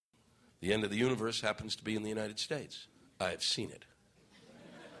The end of the universe happens to be in the United States. I have seen it.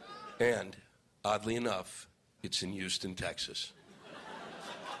 And, oddly enough, it's in Houston, Texas.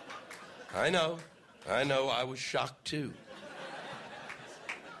 I know, I was shocked too.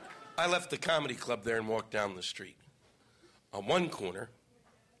 I left the comedy club there and walked down the street. On one corner,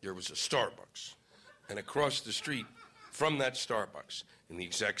 there was a Starbucks. And across the street from that Starbucks, in the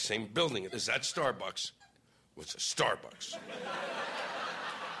exact same building as that Starbucks, was a Starbucks.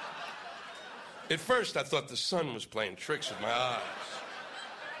 At first, I thought the sun was playing tricks with my eyes.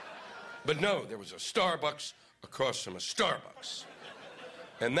 But no, there was a Starbucks across from a Starbucks.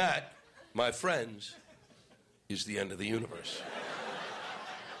 And that, my friends, is the end of the universe.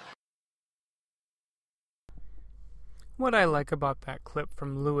 What I like about that clip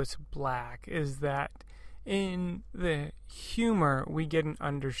from Lewis Black is that in the humor, we get an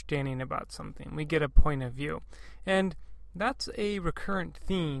understanding about something. We get a point of view. And that's a recurrent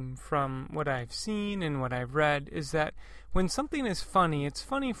theme from what I've seen and what I've read, is that when something is funny, it's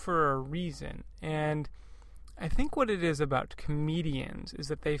funny for a reason. And I think what it is about comedians is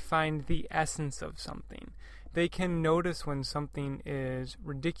that they find the essence of something. They can notice when something is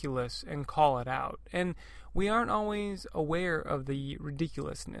ridiculous and call it out. And we aren't always aware of the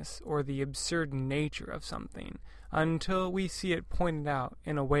ridiculousness or the absurd nature of something until we see it pointed out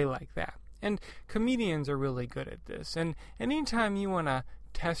in a way like that. And comedians are really good at this. And anytime you want to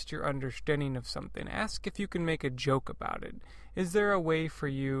test your understanding of something, ask if you can make a joke about it. Is there a way for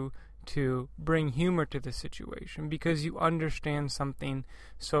you to bring humor to the situation because you understand something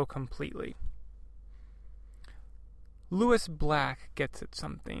so completely? Lewis Black gets at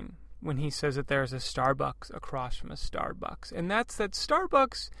something when he says that there's a Starbucks across from a Starbucks. And that's that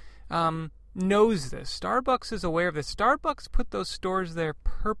Starbucks knows this. Starbucks is aware of this. Starbucks put those stores there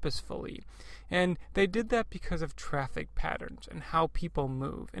purposefully. And they did that because of traffic patterns and how people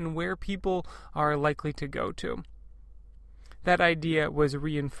move and where people are likely to go to. That idea was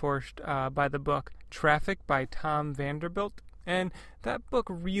reinforced by the book Traffic by Tom Vanderbilt. And that book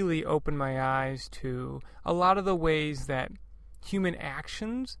really opened my eyes to a lot of the ways that human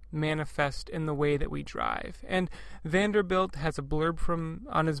actions manifest in the way that we drive. And Vanderbilt has a blurb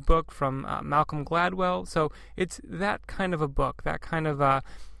on his book from Malcolm Gladwell. So it's that kind of a book, that kind of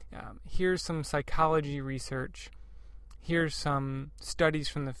here's some psychology research, here's some studies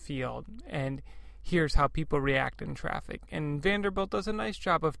from the field, and here's how people react in traffic. And Vanderbilt does a nice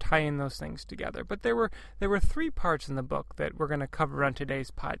job of tying those things together. But there were 3 parts in the book that we're going to cover on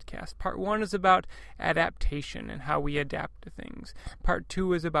today's podcast. Part 1 is about adaptation and how we adapt to things. Part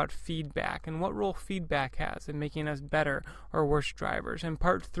 2 is about feedback and what role feedback has in making us better or worse drivers. And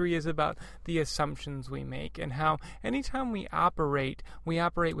part 3 is about the assumptions we make and how anytime we operate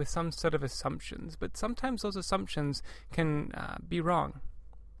with some set of assumptions. But sometimes those assumptions can be wrong.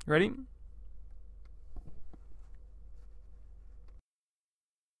 Ready?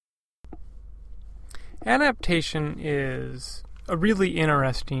 Adaptation is a really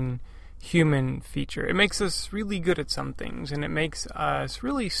interesting human feature. It makes us really good at some things, and it makes us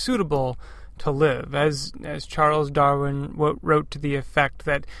really suitable to live. As Charles Darwin wrote to the effect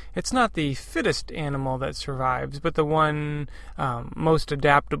that it's not the fittest animal that survives, but the one most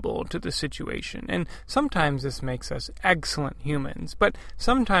adaptable to the situation. And sometimes this makes us excellent humans, but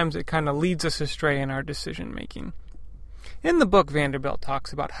sometimes it kind of leads us astray in our decision making. In the book, Vanderbilt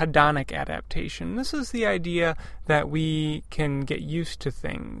talks about hedonic adaptation. This is the idea that we can get used to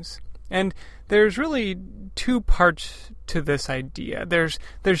things. And there's really 2 parts to this idea. There's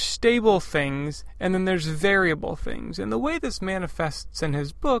stable things, and then there's variable things. And the way this manifests in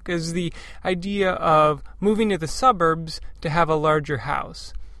his book is the idea of moving to the suburbs to have a larger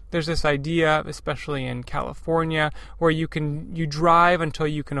house. There's this idea, especially in California, where you drive until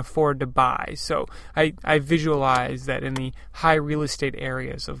you can afford to buy. So I visualize that in the high real estate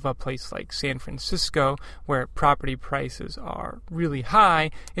areas of a place like San Francisco, where property prices are really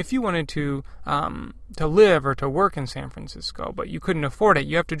high, if you wanted to live or to work in San Francisco, but you couldn't afford it,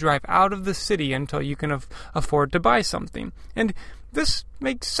 you have to drive out of the city until you can afford to buy something. And this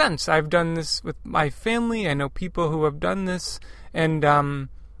makes sense. I've done this with my family. I know people who have done this, and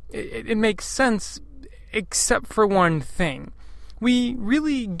it makes sense, except for one thing. We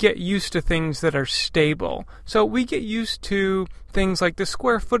really get used to things that are stable. So we get used to things like the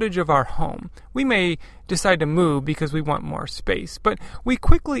square footage of our home. We may decide to move because we want more space, but we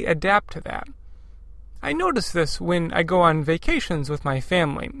quickly adapt to that. I notice this when I go on vacations with my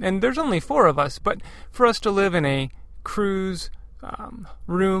family, and there's only 4 of us, but for us to live in a cruise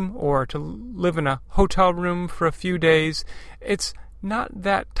room or to live in a hotel room for a few days, it's not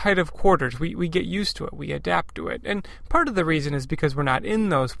that tight of quarters. We get used to it. We adapt to it. And part of the reason is because we're not in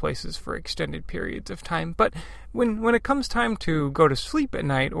those places for extended periods of time. But when it comes time to go to sleep at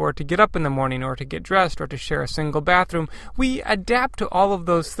night, or to get up in the morning, or to get dressed, or to share a single bathroom, we adapt to all of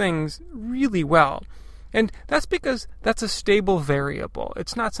those things really well. And that's because that's a stable variable.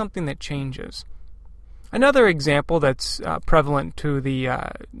 It's not something that changes. Another example that's prevalent to the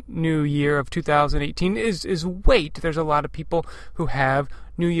new year of 2018 is weight. There's a lot of people who have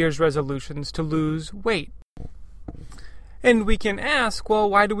New Year's resolutions to lose weight. And we can ask, well,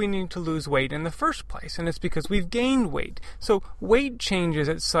 why do we need to lose weight in the first place? And it's because we've gained weight. So weight changes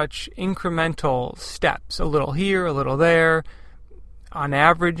at such incremental steps, a little here, a little there. On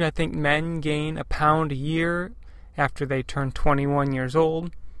average, I think men gain a pound a year after they turn 21 years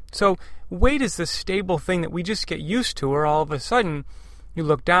old. So weight is this stable thing that we just get used to, or all of a sudden you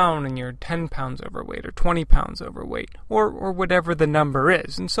look down and you're 10 pounds overweight or 20 pounds overweight or whatever the number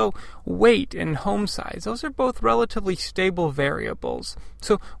is. And so weight and home size, those are both relatively stable variables.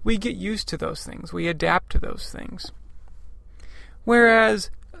 So we get used to those things. We adapt to those things.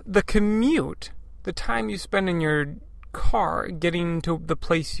 Whereas the commute, the time you spend in your car getting to the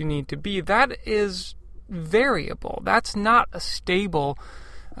place you need to be, that is variable. That's not a stable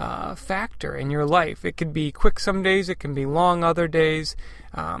factor in your life. It can be quick some days, it can be long other days,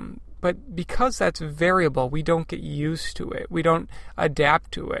 but because that's variable, we don't get used to it. We don't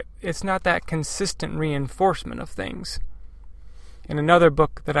adapt to it. It's not that consistent reinforcement of things. In another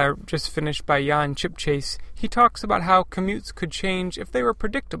book that I just finished by Jan Chipchase, he talks about how commutes could change if they were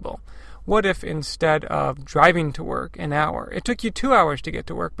predictable. What if instead of driving to work an hour, it took you 2 hours to get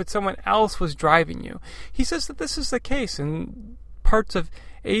to work, but someone else was driving you? He says that this is the case in parts of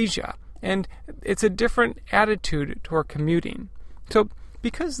Asia, and it's a different attitude toward commuting. So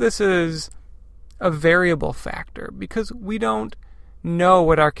because this is a variable factor, because we don't know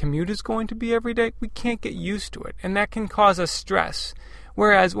what our commute is going to be every day, we can't get used to it, and that can cause us stress.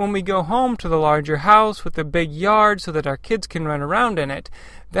 Whereas when we go home to the larger house with the big yard so that our kids can run around in it,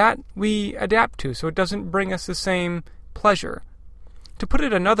 that we adapt to, so it doesn't bring us the same pleasure. To put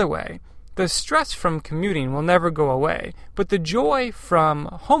it another way, the stress from commuting will never go away, but the joy from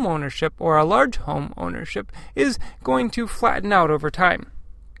home ownership or a large home ownership is going to flatten out over time.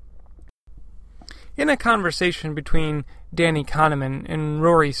 In a conversation between Danny Kahneman and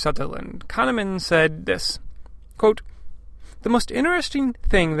Rory Sutherland, Kahneman said this, quote, "The most interesting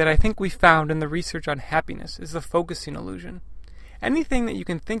thing that I think we found in the research on happiness is the focusing illusion. Anything that you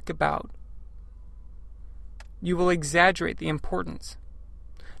can think about, you will exaggerate the importance.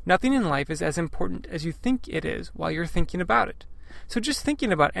 Nothing in life is as important as you think it is while you're thinking about it. So just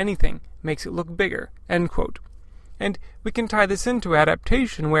thinking about anything makes it look bigger." End quote. And we can tie this into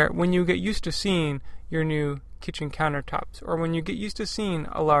adaptation, where when you get used to seeing your new kitchen countertops, or when you get used to seeing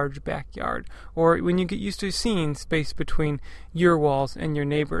a large backyard, or when you get used to seeing space between your walls and your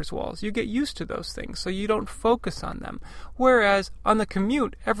neighbor's walls, you get used to those things, so you don't focus on them. Whereas on the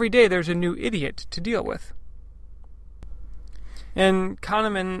commute, every day there's a new idiot to deal with. And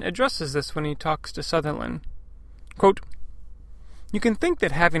Kahneman addresses this when he talks to Sutherland. Quote, "You can think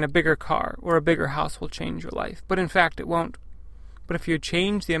that having a bigger car or a bigger house will change your life, but in fact it won't. But if you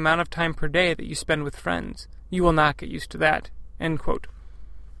change the amount of time per day that you spend with friends, you will not get used to that." End quote.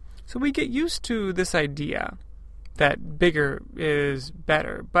 So we get used to this idea that bigger is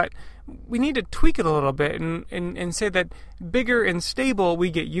better, but we need to tweak it a little bit and say that bigger and stable we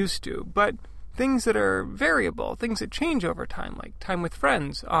get used to, but things that are variable, things that change over time, like time with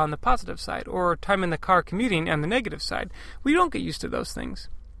friends on the positive side, or time in the car commuting on the negative side, we don't get used to those things.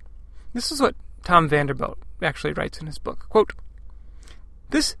 This is what Tom Vanderbilt actually writes in his book. Quote,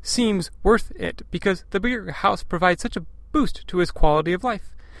 "This seems worth it because the bigger house provides such a boost to his quality of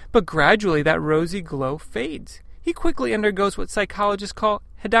life. But gradually that rosy glow fades. He quickly undergoes what psychologists call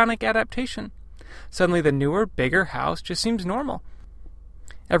hedonic adaptation. Suddenly the newer, bigger house just seems normal.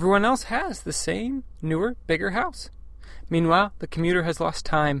 Everyone else has the same, newer, bigger house. Meanwhile, the commuter has lost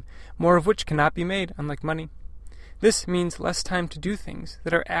time, more of which cannot be made, unlike money. This means less time to do things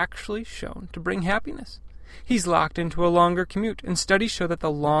that are actually shown to bring happiness. He's locked into a longer commute, and studies show that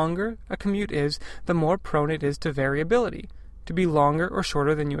the longer a commute is, the more prone it is to variability, to be longer or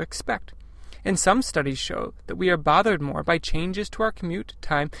shorter than you expect. And some studies show that we are bothered more by changes to our commute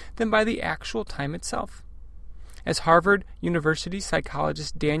time than by the actual time itself. As Harvard University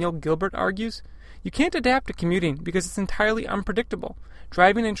psychologist Daniel Gilbert argues, you can't adapt to commuting because it's entirely unpredictable.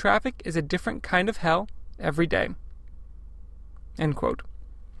 Driving in traffic is a different kind of hell every day." End quote.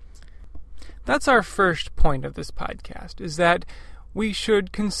 That's our first point of this podcast, is that we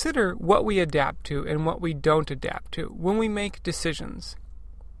should consider what we adapt to and what we don't adapt to when we make decisions.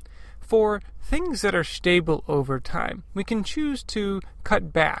 For things that are stable over time, we can choose to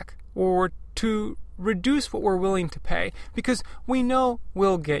cut back or to reduce what we're willing to pay because we know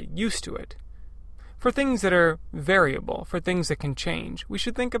we'll get used to it. For things that are variable, for things that can change, we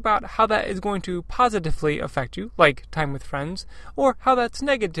should think about how that is going to positively affect you, like time with friends, or how that's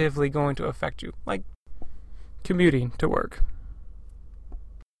negatively going to affect you, like commuting to work.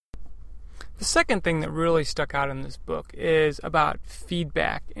 The second thing that really stuck out in this book is about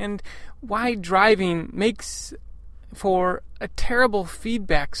feedback and why driving makes for a terrible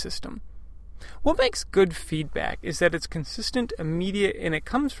feedback system. What makes good feedback is that it's consistent, immediate, and it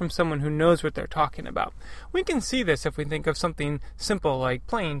comes from someone who knows what they're talking about. We can see this if we think of something simple like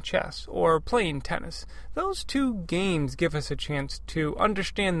playing chess or playing tennis. Those two games give us a chance to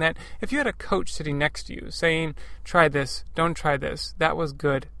understand that if you had a coach sitting next to you saying, try this, don't try this, that was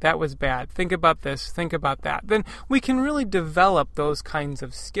good, that was bad, think about this, think about that, then we can really develop those kinds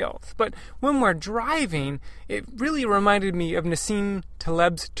of skills. But when we're driving, it really reminded me of Nassim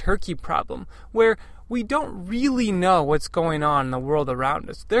Taleb's turkey problem, where we don't really know what's going on in the world around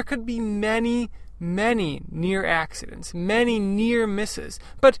us. There could be many near accidents, many near misses,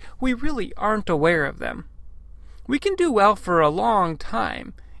 but we really aren't aware of them. We can do well for a long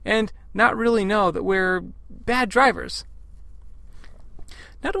time and not really know that we're bad drivers.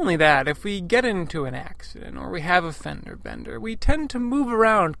 Not only that, if we get into an accident or we have a fender bender, we tend to move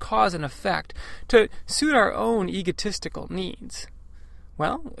around cause and effect to suit our own egotistical needs.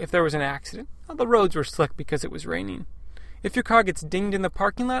 Well, if there was an accident, the roads were slick because it was raining. If your car gets dinged in the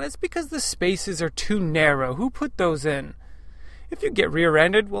parking lot, it's because the spaces are too narrow. Who put those in? If you get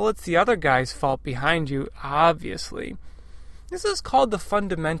rear-ended, well, it's the other guy's fault behind you, obviously. This is called the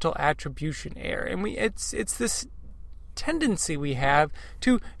fundamental attribution error, and it's this tendency we have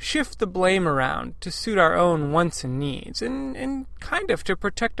to shift the blame around to suit our own wants and needs, and kind of to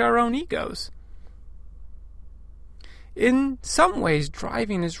protect our own egos. In some ways,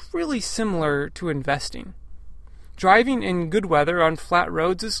 driving is really similar to investing. Driving in good weather on flat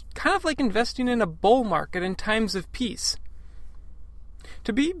roads is kind of like investing in a bull market in times of peace.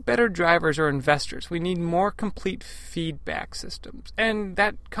 To be better drivers or investors, we need more complete feedback systems, and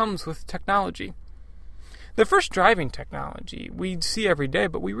that comes with technology. The first driving technology we see every day,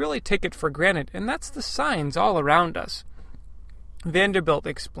 but we really take it for granted, and that's the signs all around us. Vanderbilt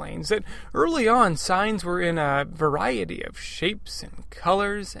explains that early on signs were in a variety of shapes and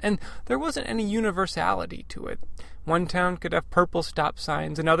colors, and there wasn't any universality to it. One town could have purple stop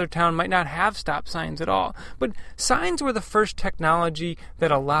signs, another town might not have stop signs at all. But signs were the first technology that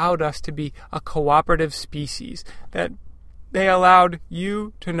allowed us to be a cooperative species, that they allowed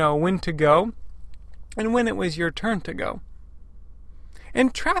you to know when to go and when it was your turn to go.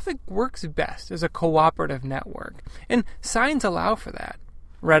 And traffic works best as a cooperative network, and signs allow for that.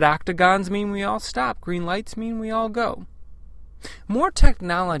 Red octagons mean we all stop, green lights mean we all go. More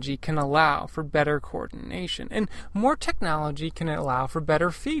technology can allow for better coordination, and more technology can allow for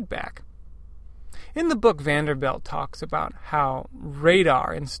better feedback. In the book, Vanderbilt talks about how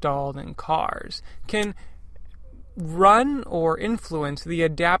radar installed in cars can run or influence the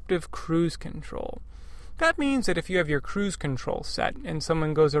adaptive cruise control. That means that if you have your cruise control set and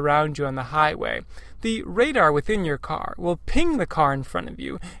someone goes around you on the highway, the radar within your car will ping the car in front of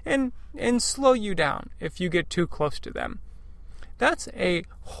you and slow you down if you get too close to them. That's a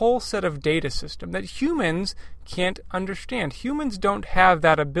whole set of data system that humans can't understand. Humans don't have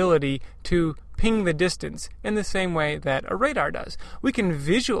that ability to ping the distance in the same way that a radar does. We can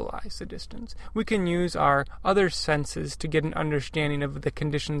visualize the distance. We can use our other senses to get an understanding of the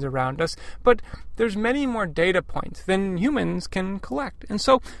conditions around us, but there's many more data points than humans can collect. And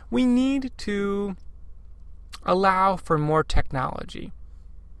so we need to allow for more technology.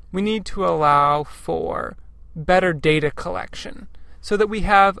 We need to allow for better data collection so that we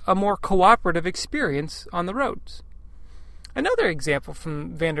have a more cooperative experience on the roads. Another example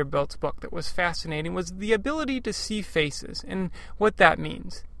from Vanderbilt's book that was fascinating was the ability to see faces and what that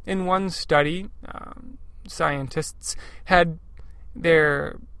means. In one study, scientists had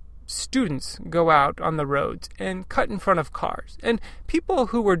their students go out on the roads and cut in front of cars. And people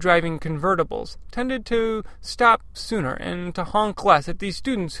who were driving convertibles tended to stop sooner and to honk less at these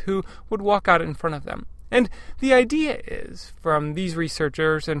students who would walk out in front of them. And the idea is, from these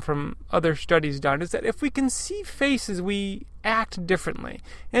researchers and from other studies done, is that if we can see faces, we act differently.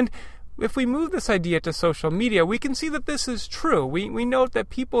 And if we move this idea to social media, we can see that this is true. We note that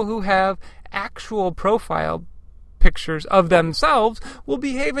people who have actual profile pictures of themselves will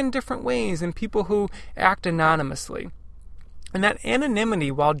behave in different ways than people who act anonymously. And that anonymity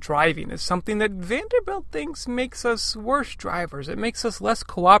while driving is something that Vanderbilt thinks makes us worse drivers. It makes us less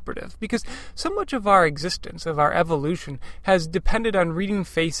cooperative because so much of our existence, of our evolution, has depended on reading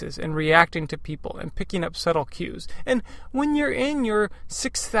faces and reacting to people and picking up subtle cues. And when you're in your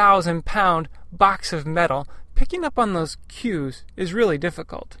 6,000-pound box of metal, picking up on those cues is really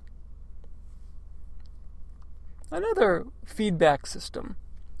difficult. Another feedback system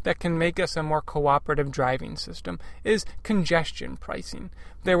that can make us a more cooperative driving system is congestion pricing.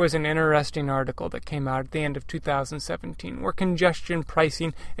 There was an interesting article that came out at the end of 2017 where congestion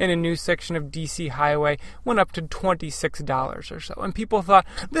pricing in a new section of DC Highway went up to $26 or so. And people thought,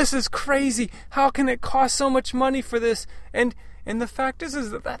 this is crazy. How can it cost so much money for this? And the fact is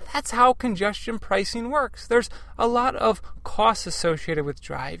that that's how congestion pricing works. There's a lot of costs associated with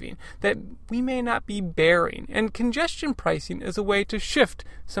driving that we may not be bearing. And congestion pricing is a way to shift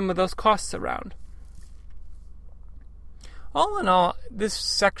some of those costs around. All in all, this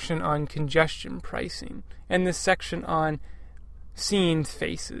section on congestion pricing and this section on seeing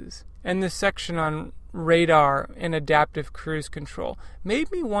faces and this section on radar and adaptive cruise control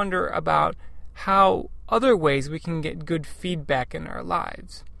made me wonder about how other ways we can get good feedback in our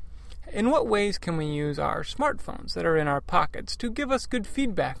lives. In what ways can we use our smartphones that are in our pockets to give us good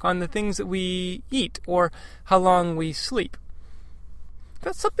feedback on the things that we eat or how long we sleep?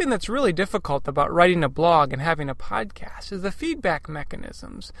 That's something that's really difficult about writing a blog and having a podcast, is the feedback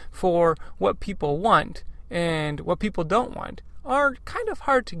mechanisms for what people want and what people don't want are kind of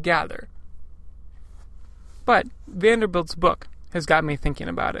hard to gather. But Vanderbilt's book has got me thinking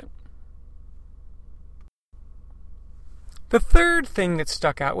about it. The third thing that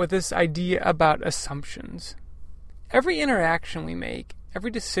stuck out was this idea about assumptions. Every interaction we make,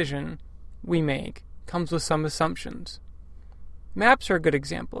 every decision we make, comes with some assumptions. Maps are a good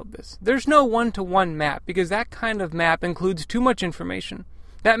example of this. There's no one-to-one map because that kind of map includes too much information.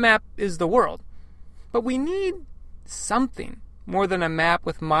 That map is the world. But we need something more than a map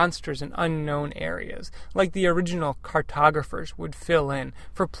with monsters in unknown areas, like the original cartographers would fill in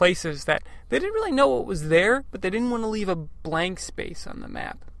for places that they didn't really know what was there, but they didn't want to leave a blank space on the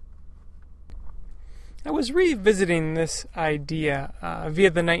map. I was revisiting this idea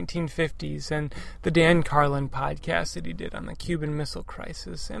via the 1950s and the Dan Carlin podcast that he did on the Cuban Missile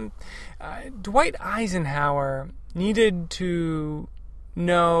Crisis. And Dwight Eisenhower needed to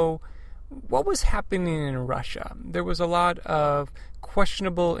know what was happening in Russia. There was a lot of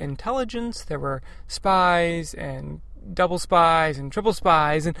questionable intelligence. There were spies and double spies and triple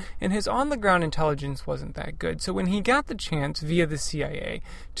spies, and his on-the-ground intelligence wasn't that good. So when he got the chance via the CIA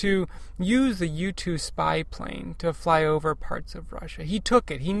to use the U-2 spy plane to fly over parts of Russia, he took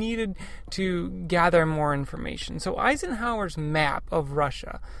it. He needed to gather more information. So Eisenhower's map of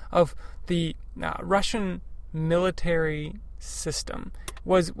Russia, of the Russian military system,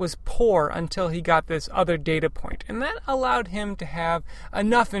 was poor until he got this other data point. And that allowed him to have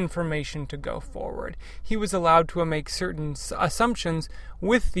enough information to go forward. He was allowed to make certain assumptions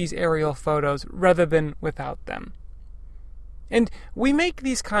with these aerial photos rather than without them. And we make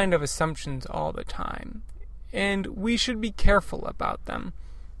these kind of assumptions all the time, and we should be careful about them.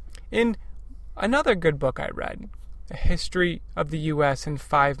 In another good book I read, A History of the U.S. in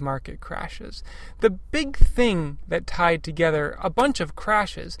 5 Market Crashes, the big thing that tied together a bunch of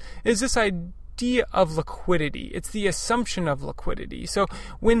crashes is this idea of liquidity. It's the assumption of liquidity. So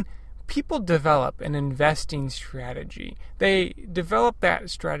when people develop an investing strategy, they develop that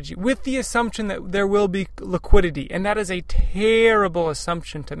strategy with the assumption that there will be liquidity, and that is a terrible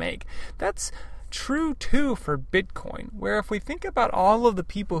assumption to make. That's true too for Bitcoin, where if we think about all of the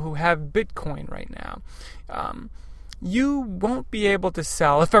people who have Bitcoin right now, you won't be able to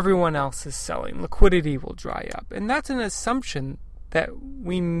sell if everyone else is selling. Liquidity will dry up. And that's an assumption that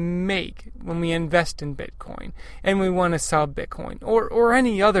we make when we invest in Bitcoin and we want to sell Bitcoin or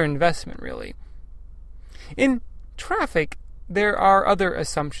any other investment, really. In traffic, there are other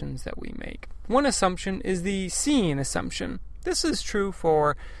assumptions that we make. One assumption is the seeing assumption. This is true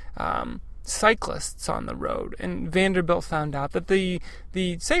for cyclists on the road, and Vanderbilt found out that the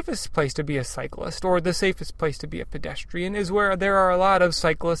safest place to be a cyclist or the safest place to be a pedestrian is where there are a lot of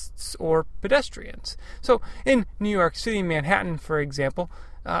cyclists or pedestrians. So in New York City, Manhattan, for example,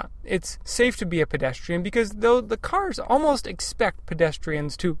 it's safe to be a pedestrian because though the cars almost expect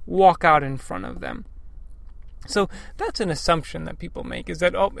pedestrians to walk out in front of them. So that's an assumption that people make, is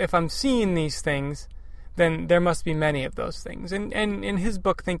that, if I'm seeing these things, then there must be many of those things. And in his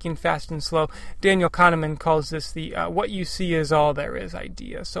book, Thinking Fast and Slow, Daniel Kahneman calls this the what you see is all there is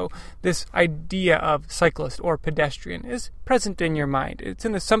idea. So this idea of cyclist or pedestrian is present in your mind. It's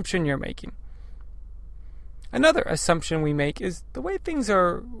an assumption you're making. Another assumption we make is the way things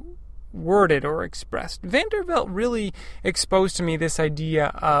are worded or expressed. Vanderbilt really exposed to me this idea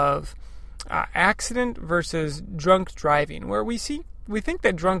of accident versus drunk driving, where we think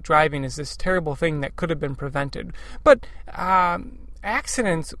that drunk driving is this terrible thing that could have been prevented. But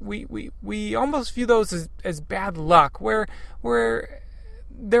accidents, we almost view those as bad luck, where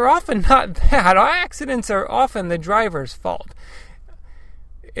they're often not that. Accidents are often the driver's fault.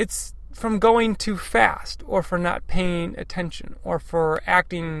 It's from going too fast, or for not paying attention, or for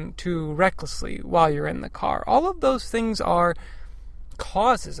acting too recklessly while you're in the car. All of those things are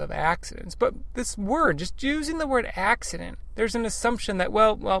causes of accidents. But this word, just using the word accident, there's an assumption that,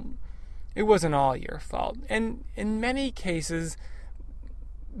 well, it wasn't all your fault. And in many cases,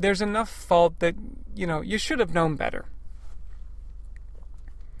 there's enough fault that, you should have known better.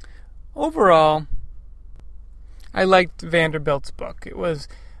 Overall, I liked Vanderbilt's book. It was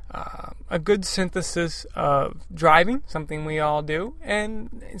a good synthesis of driving, something we all do,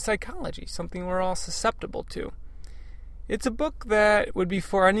 and psychology, something we're all susceptible to. It's a book that would be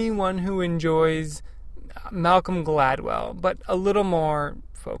for anyone who enjoys Malcolm Gladwell, but a little more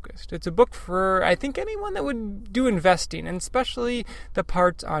focused. It's a book for, I think, anyone that would do investing, and especially the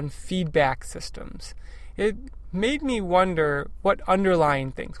parts on feedback systems. It made me wonder what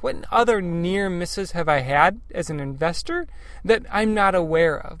underlying things, what other near misses have I had as an investor that I'm not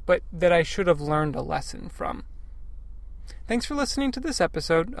aware of, but that I should have learned a lesson from. Thanks for listening to this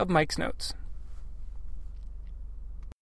episode of Mike's Notes.